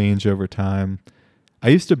change over time. I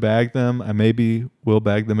used to bag them. I maybe will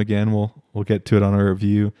bag them again. We'll get to it on our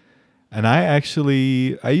review. And I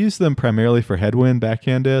use them primarily for headwind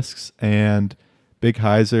backhand discs and big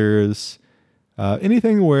hyzers.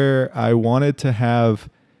 Anything where I wanted to have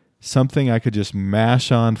something I could just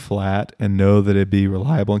mash on flat and know that it'd be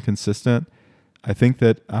reliable and consistent. I think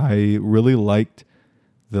that I really liked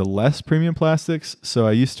the less premium plastics. So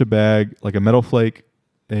I used to bag like a Metal Flake,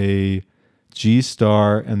 a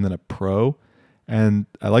G-Star, and then a Pro. And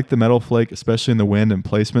I like the Metal Flake, especially in the wind and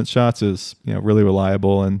placement shots, is really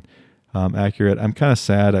reliable and accurate. I'm kind of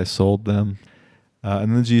sad I sold them.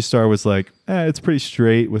 And then the G-Star was like, it's pretty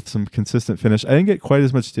straight with some consistent finish. I didn't get quite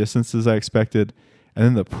as much distance as I expected. And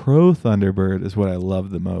then the Pro Thunderbird is what I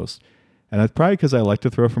love the most. And that's probably because I like to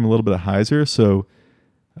throw from a little bit of hyzer. So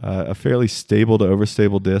a fairly stable to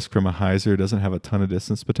overstable disc from a hyzer doesn't have a ton of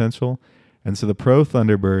distance potential. And so the Pro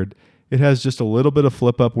Thunderbird, it has just a little bit of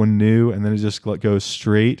flip up when new, and then it just goes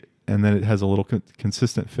straight, and then it has a little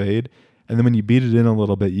consistent fade. And then when you beat it in a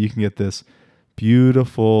little bit, you can get this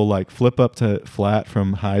beautiful like flip up to flat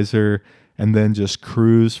from hyzer, and then just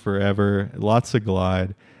cruise forever. Lots of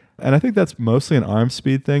glide. And I think that's mostly an arm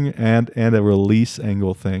speed thing and a release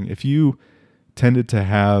angle thing. If you tended to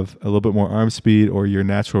have a little bit more arm speed, or your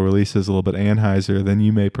natural release is a little bit anhyzer, then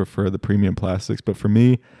you may prefer the premium plastics. But for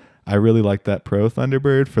me, I really like that Pro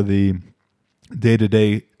Thunderbird for the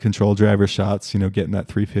day-to-day control driver shots, getting that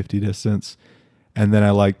 350 distance. And then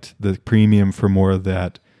I liked the premium for more of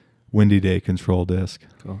that windy day control disc.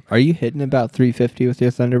 Cool. Are you hitting about 350 with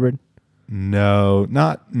your Thunderbird? No,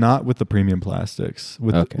 not with the premium plastics.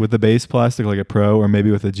 With the base plastic like a Pro, or maybe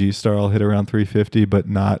with a G-Star, I'll hit around 350, but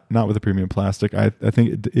not with the premium plastic. I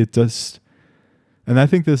think it just, and I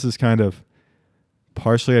think this is kind of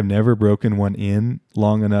partially I've never broken one in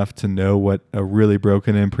long enough to know what a really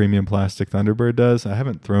broken in premium plastic Thunderbird does. I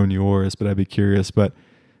haven't thrown yours, but I'd be curious. But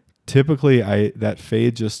typically that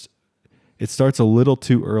fade just, it starts a little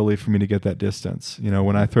too early for me to get that distance.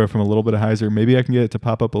 When I throw from a little bit of hyzer, maybe I can get it to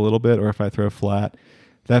pop up a little bit, or if I throw flat,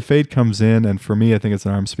 that fade comes in, and for me, I think it's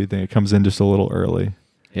an arm speed thing. It comes in just a little early.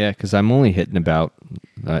 Yeah, because I'm only hitting about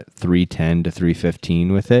 310 to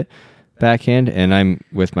 315 with it backhand, and I'm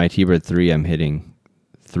with my T-Bird 3, I'm hitting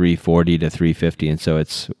 340 to 350, and so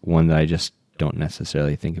it's one that I just don't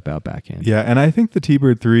necessarily think about backhand. Yeah, and I think the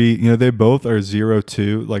T-Bird 3, they both are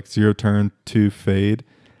 0-2, like 0 turn, 2 fade.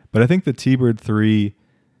 But I think the T-Bird 3,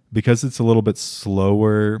 because it's a little bit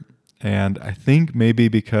slower, and I think maybe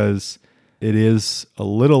because it is a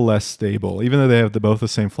little less stable, even though they have both the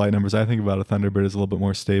same flight numbers, I think about a Thunderbird is a little bit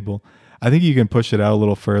more stable. I think you can push it out a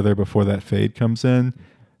little further before that fade comes in.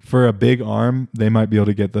 For a big arm, they might be able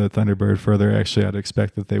to get the Thunderbird further. Actually, I'd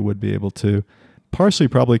expect that they would be able to. Partially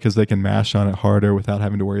probably because they can mash on it harder without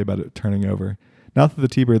having to worry about it turning over. Not that the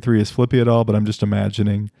T-Bird 3 is flippy at all, but I'm just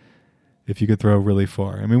imagining if you could throw really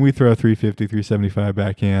far. I mean, we throw 350, 375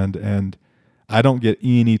 backhand, and I don't get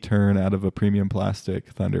any turn out of a premium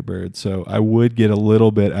plastic Thunderbird. So I would get a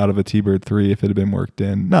little bit out of a T-Bird 3 if it had been worked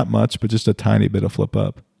in. Not much, but just a tiny bit of flip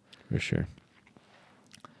up. For sure.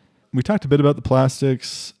 We talked a bit about the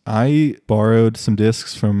plastics. I borrowed some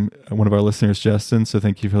discs from one of our listeners, Justin, so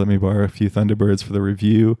thank you for letting me borrow a few Thunderbirds for the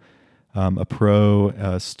review. A Pro,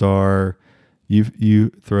 a Star.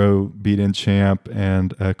 You throw beat-in Champ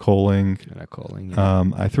and a Koling. Yeah.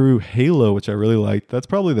 I threw Halo, which I really liked. That's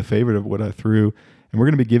probably the favorite of what I threw. And we're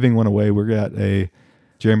going to be giving one away. We've got a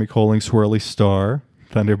Jeremy Koling Swirly Star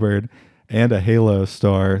Thunderbird and a Halo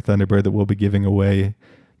Star Thunderbird that we'll be giving away.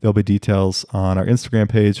 There'll be details on our Instagram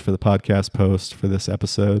page for the podcast post for this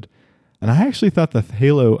episode. And I actually thought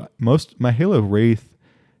the my Halo Wraith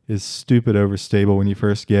is stupid overstable when you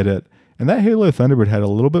first get it. And that Halo Thunderbird had a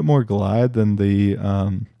little bit more glide than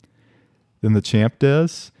the Champ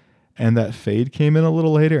does, and that fade came in a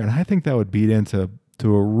little later. And I think that would beat into a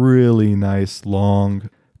really nice long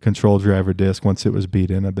control driver disc once it was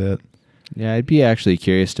beat in a bit. Yeah, I'd be actually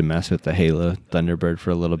curious to mess with the Halo Thunderbird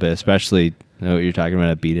for a little bit, especially what you're talking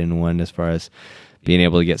about, a beat-in one, as far as being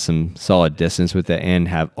able to get some solid distance with it and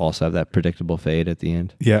also have that predictable fade at the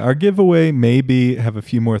end. Yeah, our giveaway maybe have a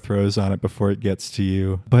few more throws on it before it gets to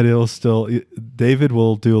you, but David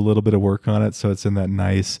will do a little bit of work on it so it's in that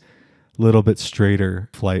nice little bit straighter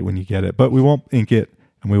flight when you get it. But we won't ink it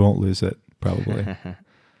and we won't lose it, probably.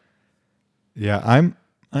 Yeah,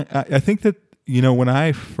 I think that, when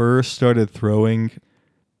I first started throwing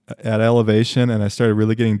at elevation and I started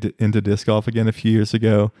really getting into disc golf again a few years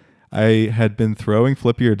ago, I had been throwing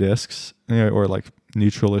flippier discs, or like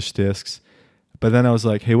neutralish discs, but then I was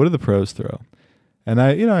like, hey, what do the pros throw? And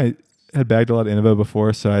I had bagged a lot of Innova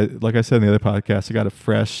before, so like I said in the other podcast, I got a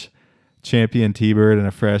fresh champion T-Bird and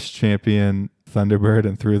a fresh champion Thunderbird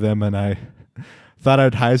and threw them, and I thought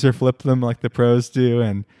I'd hyzer flip them like the pros do,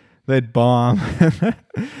 and they'd bomb.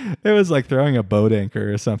 It was like throwing a boat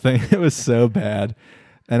anchor or something. It was so bad.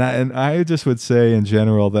 And I just would say in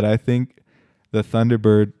general that I think the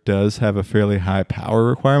Thunderbird does have a fairly high power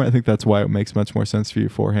requirement. I think that's why it makes much more sense for your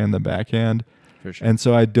forehand than backhand. For sure. And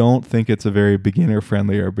so I don't think it's a very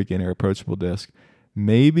beginner-friendly or beginner-approachable disc.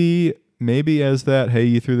 Maybe as that, hey,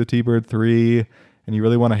 you threw the T-Bird 3 and you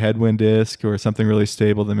really want a headwind disc or something really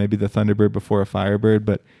stable, then maybe the Thunderbird before a Firebird.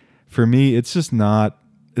 But for me, it's just not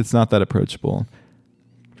that approachable.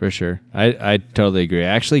 For sure. I totally agree. I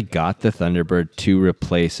actually got the Thunderbird to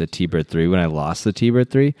replace a T-Bird 3 when I lost the T-Bird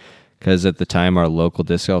 3, because at the time our local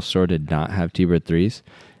disc golf store did not have T-Bird 3s.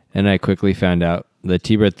 And I quickly found out the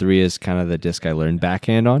T-Bird 3 is kind of the disc I learned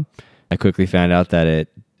backhand on. I quickly found out that it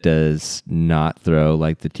does not throw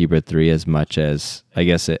like the T-Bird 3 as much as,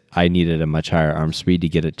 I needed a much higher arm speed to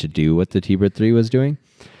get it to do what the T-Bird 3 was doing.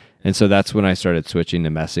 And so that's when I started switching to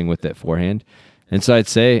messing with it forehand. And so I'd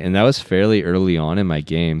say, and that was fairly early on in my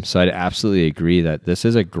game, so I'd absolutely agree that this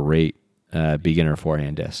is a great beginner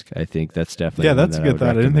forehand disc. I think that's definitely that's a good thought.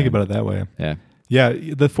 I didn't think about it that way. Yeah,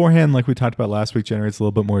 the forehand, like we talked about last week, generates a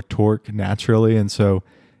little bit more torque naturally, and so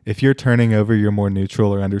if you're turning over your more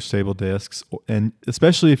neutral or understable discs, and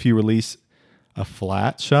especially if you release a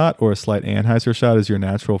flat shot or a slight Anheuser shot as your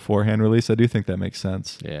natural forehand release, I do think that makes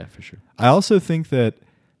sense. Yeah, for sure. I also think that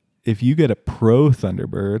if you get a Pro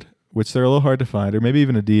Thunderbird, which they're a little hard to find, or maybe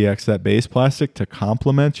even a DX, that base plastic to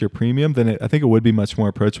complement your premium, then I think it would be much more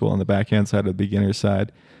approachable on the backhand side or the beginner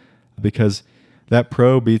side, because that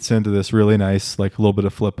Pro beats into this really nice, like a little bit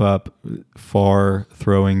of flip up, far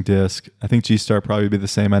throwing disc. I think G-Star probably be the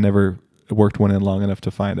same. I never worked one in long enough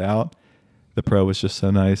to find out. The Pro was just so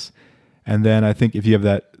nice. And then I think if you have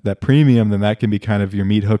that premium, then that can be kind of your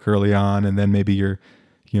meat hook early on, and then maybe your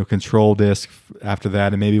control disc after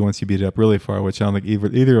that, and maybe once you beat it up really far, which I don't think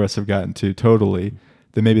either of us have gotten to totally,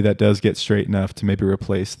 then maybe that does get straight enough to maybe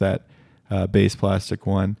replace that base plastic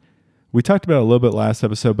one. We talked about it a little bit last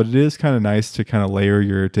episode, but it is kind of nice to kind of layer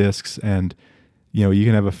your discs, and you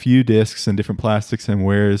can have a few discs and different plastics and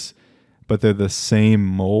wears, but they're the same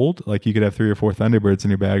mold. Like you could have 3 or 4 Thunderbirds in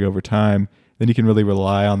your bag over time, then you can really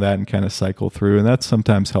rely on that and kind of cycle through, and that's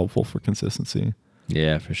sometimes helpful for consistency.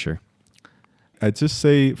 Yeah, for sure. I'd just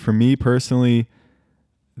say, for me personally,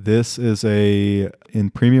 this is in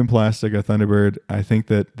premium plastic, a Thunderbird. I think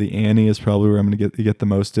that the Annie is probably where I'm going to get the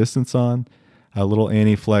most distance on. A little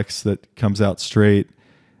Annie Flex that comes out straight,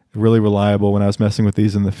 really reliable. When I was messing with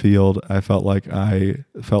these in the field, I felt like the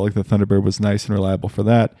Thunderbird was nice and reliable for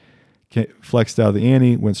that. Flexed out of the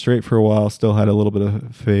Annie, went straight for a while, still had a little bit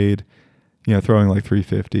of fade, throwing like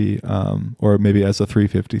 350, or maybe as a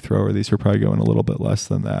 350 thrower, these were probably going a little bit less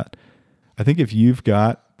than that. I think if you've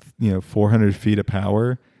got 400 feet of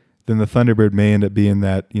power, then the Thunderbird may end up being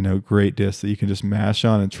that great disc that you can just mash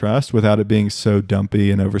on and trust without it being so dumpy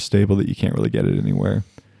and overstable that you can't really get it anywhere.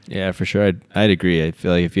 Yeah, for sure. I'd agree. I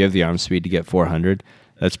feel like if you have the arm speed to get 400,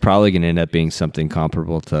 that's probably going to end up being something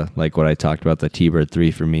comparable to like what I talked about, the T-Bird 3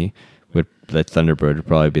 for me. The Thunderbird would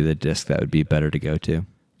probably be the disc that would be better to go to.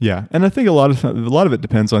 Yeah, and I think a lot of it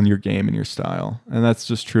depends on your game and your style, and that's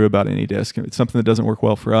just true about any disc. It's something that doesn't work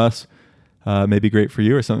well for us. May be great for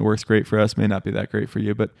you, or something that works great for us may not be that great for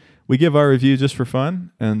you. But we give our review just for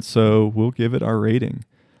fun, and so we'll give it our rating.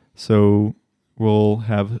 So we'll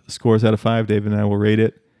have scores out of 5. David and I will rate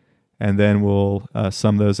it, and then we'll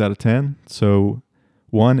sum those out of 10. So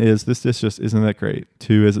 1 is this disc just isn't that great.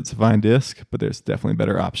 2 is it's a fine disc, but there's definitely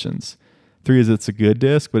better options. 3 is it's a good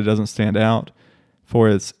disc, but it doesn't stand out. 4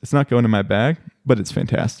 is it's not going in my bag, but it's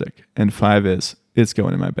fantastic. And 5 is it's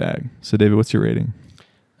going in my bag. So David, what's your rating?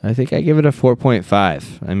 I think I give it a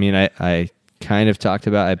 4.5. I mean, I kind of talked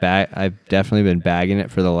about I've definitely been bagging it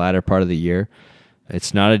for the latter part of the year.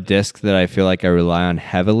 It's not a disc that I feel like I rely on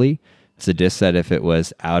heavily. It's a disc that if it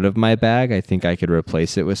was out of my bag, I think I could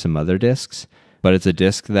replace it with some other discs. But it's a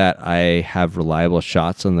disc that I have reliable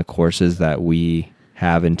shots on the courses that we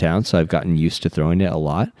have in town, so I've gotten used to throwing it a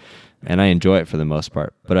lot, and I enjoy it for the most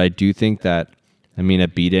part. But I do think that, a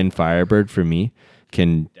beat-in Firebird for me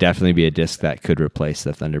can definitely be a disc that could replace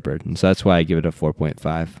the Thunderbird. And so that's why I give it a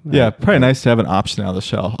 4.5. Yeah, probably nice to have an option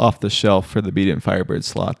off the shelf for the beat-in Firebird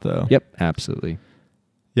slot, though. Yep, absolutely.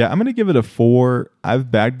 Yeah, I'm going to give it a 4. I've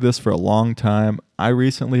bagged this for a long time. I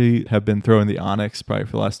recently have been throwing the Onyx probably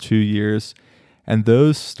for the last 2 years, and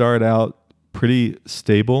those start out pretty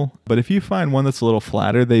stable. But if you find one that's a little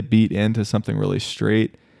flatter, they beat into something really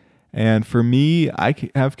straight. And for me,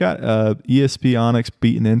 I've got ESP Onyx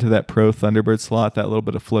beaten into that Pro Thunderbird slot, that little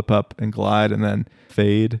bit of flip up and glide and then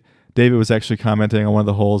fade. David was actually commenting on one of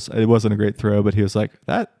the holes. It wasn't a great throw, but he was like,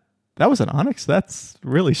 that was an Onyx? That's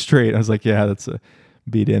really straight. I was like, yeah, that's a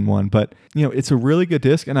beat in one. But, it's a really good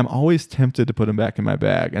disc, and I'm always tempted to put him back in my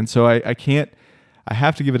bag. And so I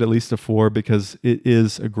have to give it at least a 4 because it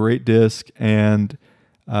is a great disc, and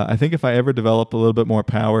I think if I ever develop a little bit more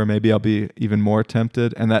power, maybe I'll be even more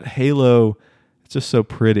tempted. And that halo, it's just so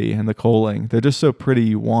pretty. And the Koling, they're just so pretty,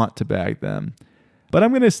 you want to bag them. But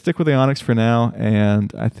I'm going to stick with the Onyx for now.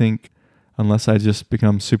 And I think unless I just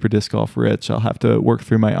become super disc golf rich, I'll have to work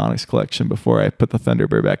through my Onyx collection before I put the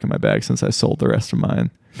Thunderbird back in my bag, since I sold the rest of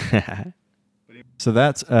mine. So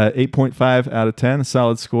that's 8.5 out of 10, a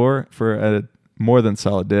solid score for a more than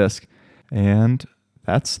solid disc. And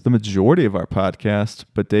that's the majority of our podcast.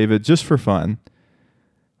 But David, just for fun,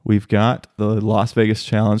 we've got the Las Vegas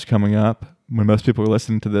Challenge coming up. When most people are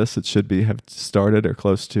listening to this, it should have started or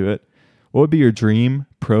close to it. What would be your dream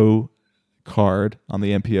pro card on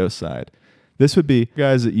the MPO side? This would be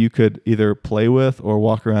guys that you could either play with or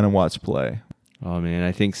walk around and watch play. Oh, man,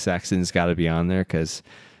 I think Sexton's got to be on there because,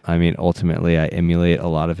 I mean, ultimately I emulate a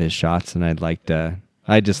lot of his shots, and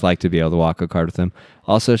I'd just like to be able to walk a card with him.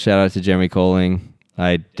 Also, shout out to Jeremy Koling.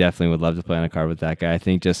 I definitely would love to play on a card with that guy. I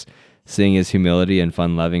think just seeing his humility and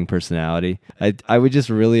fun-loving personality, I would just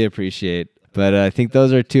really appreciate. But I think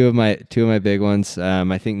those are two of my big ones.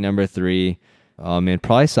 I think number 3, oh man,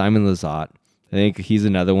 probably Simon Lizotte. I think he's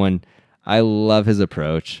another one. I love his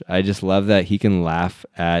approach. I just love that he can laugh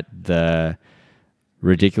at the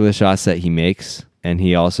ridiculous shots that he makes, and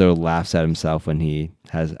he also laughs at himself when he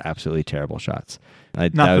has absolutely terrible shots.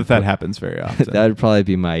 Not that happens very often. That would probably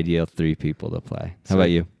be my ideal 3 people to play. How about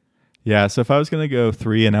you? Yeah, so if I was going to go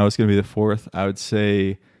 3 and I was going to be the 4th, I would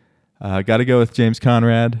say got to go with James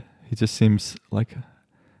Conrad. He just seems like a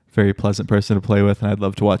very pleasant person to play with, and I'd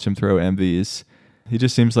love to watch him throw MVs. He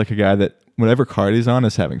just seems like a guy that whatever card he's on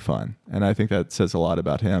is having fun, and I think that says a lot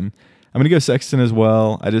about him. I'm going to go Sexton as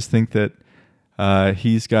well. I just think that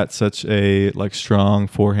he's got such a strong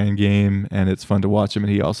forehand game, and it's fun to watch him,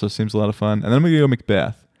 and he also seems a lot of fun. And then I'm going to go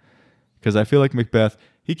Macbeth, because I feel like Macbeth,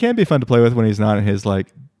 he can be fun to play with when he's not in his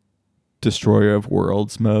destroyer of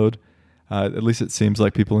worlds mode. At least it seems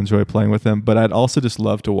like people enjoy playing with him. But I'd also just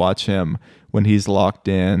love to watch him when he's locked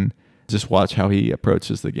in, just watch how he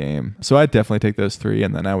approaches the game. So I'd definitely take those 3,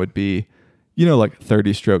 and then I would be,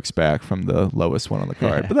 30 strokes back from the lowest one on the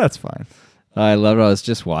card. But that's fine. I loved it. I was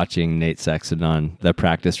just watching Nate Sexton on the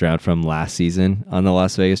practice round from last season on the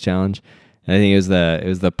Las Vegas Challenge. And I think it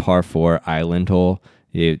was the par 4 island hole.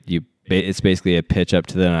 It's basically a pitch up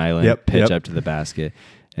to the island, up to the basket.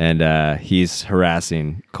 And he's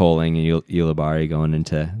harassing Koling and Ulibarri going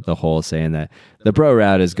into the hole, saying that the pro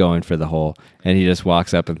route is going for the hole, and he just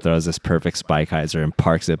walks up and throws this perfect spike hyzer and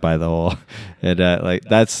parks it by the hole. And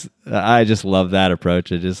I just love that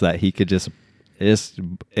approach. It's just that he could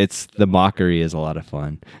it's the mockery is a lot of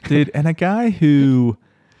fun, dude. And a guy who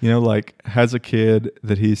has a kid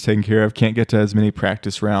that he's taking care of, can't get to as many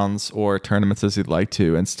practice rounds or tournaments as he'd like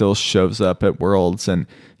to, and still shows up at Worlds and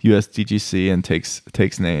USDGC and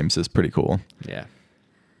takes names is pretty cool. Yeah.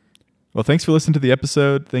 Well, thanks for listening to the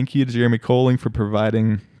episode. Thank you to Jeremy Koling for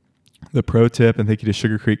providing the pro tip, and thank you to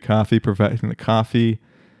Sugar Creek Coffee providing the coffee.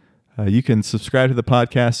 You can subscribe to the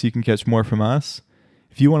podcast so you can catch more from us.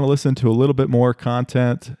 If you want to listen to a little bit more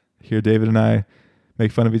content, hear David and I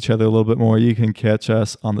make fun of each other a little bit more, you can catch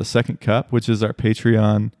us on the Second Cup, which is our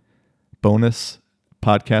Patreon bonus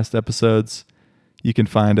podcast episodes. You can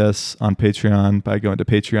find us on Patreon by going to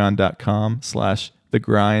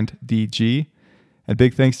patreon.com/thegrinddg. And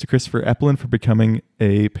big thanks to Christopher Eplin for becoming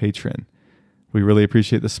a patron. We really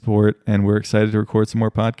appreciate the support, and we're excited to record some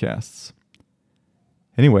more podcasts.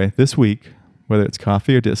 Anyway, this week, whether it's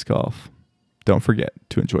coffee or disc golf, don't forget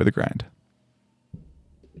to enjoy the grind.